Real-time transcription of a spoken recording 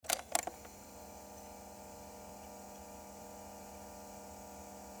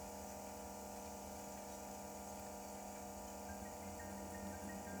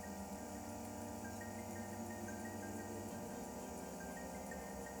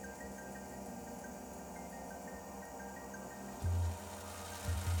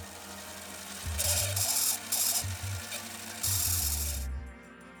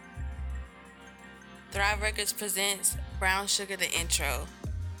Thrive Records presents Brown Sugar the Intro,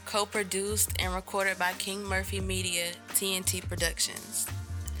 co-produced and recorded by King Murphy Media, TNT Productions.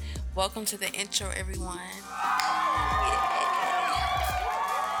 Welcome to the intro, everyone.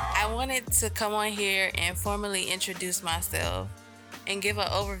 I wanted to come on here and formally introduce myself and give an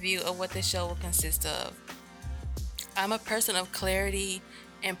overview of what the show will consist of. I'm a person of clarity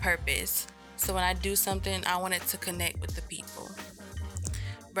and purpose, so when I do something, I want it to connect with the people.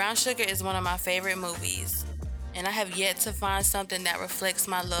 Brown Sugar is one of my favorite movies, and I have yet to find something that reflects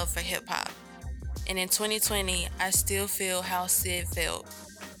my love for hip hop. And in 2020, I still feel how Sid felt.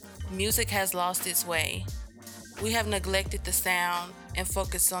 Music has lost its way. We have neglected the sound and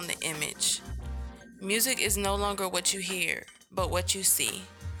focused on the image. Music is no longer what you hear, but what you see.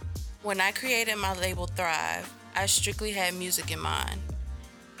 When I created my label Thrive, I strictly had music in mind.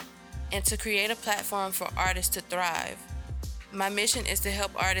 And to create a platform for artists to thrive, my mission is to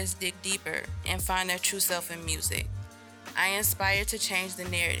help artists dig deeper and find their true self in music. I inspire to change the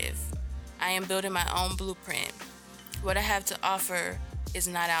narrative. I am building my own blueprint. What I have to offer is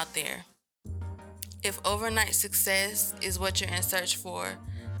not out there. If overnight success is what you're in search for,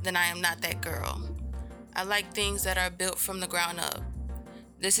 then I am not that girl. I like things that are built from the ground up.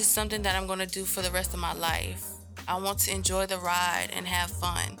 This is something that I'm going to do for the rest of my life. I want to enjoy the ride and have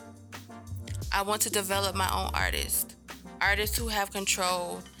fun. I want to develop my own artists who have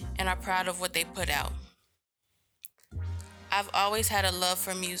control and are proud of what they put out. I've always had a love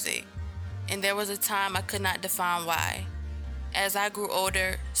for music, and there was a time I could not define why. As I grew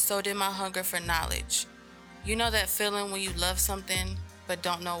older, so did my hunger for knowledge. You know that feeling when you love something but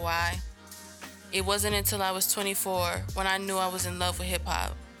don't know why? It wasn't until I was 24 when I knew I was in love with hip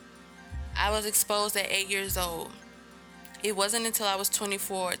hop. I was exposed at 8 years old. It wasn't until I was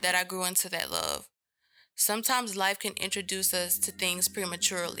 24 that I grew into that love. Sometimes life can introduce us to things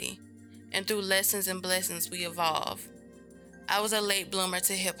prematurely, and through lessons and blessings we evolve. I was a late bloomer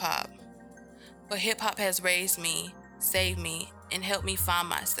to hip hop, but hip hop has raised me, saved me, and helped me find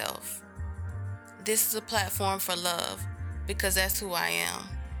myself. This is a platform for love because that's who I am.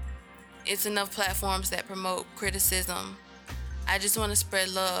 It's enough platforms that promote criticism. I just want to spread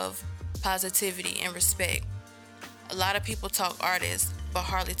love, positivity, and respect. A lot of people talk artists, but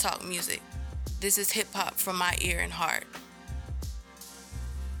hardly talk music. This is hip hop from my ear and heart.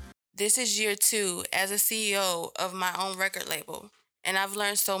 This is year 2 as a CEO of my own record label, and I've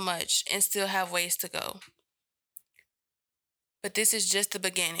learned so much and still have ways to go. But this is just the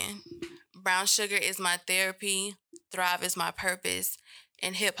beginning. Brown Sugar is my therapy, Thrive is my purpose,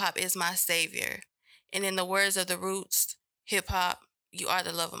 and hip hop is my savior. And in the words of the Roots, hip hop, you are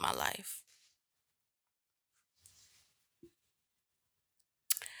the love of my life.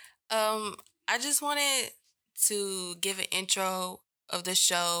 Um, I just wanted to give an intro of the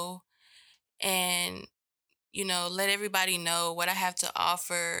show and, let everybody know what I have to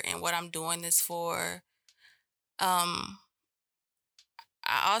offer and what I'm doing this for. Um,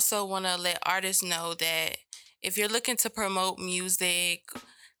 I also want to let artists know that if you're looking to promote music,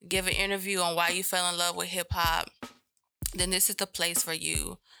 give an interview on why you fell in love with hip hop, then this is the place for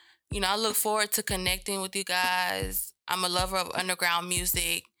you. I look forward to connecting with you guys. I'm a lover of underground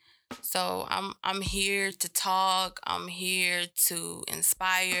music. So I'm here to talk. I'm here to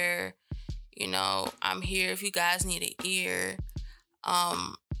inspire. I'm here if you guys need an ear.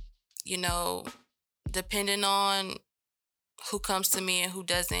 Um, you know, Depending on who comes to me and who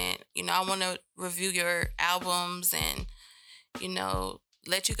doesn't, I want to review your albums and,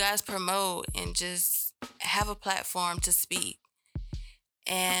 let you guys promote and just have a platform to speak.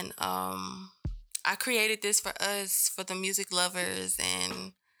 And I created this for us, for the music lovers,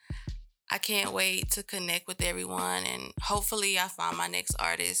 and I can't wait to connect with everyone. And hopefully, I find my next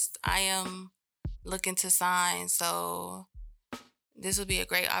artist. I am looking to sign, so this will be a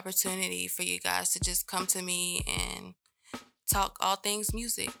great opportunity for you guys to just come to me and talk all things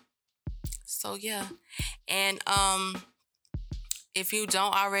music. So yeah, and if you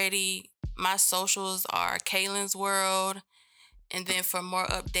don't already, my socials are Kaylin's World. And then for more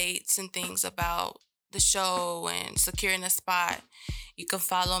updates and things about the show and securing a spot, you can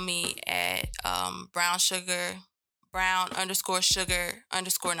follow me at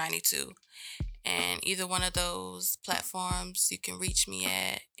brown_sugar_92. And either one of those platforms you can reach me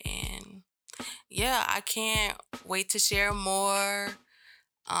at. And yeah, I can't wait to share more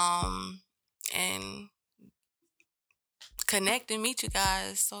and connect and meet you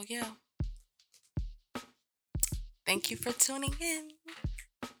guys. So yeah, thank you for tuning in.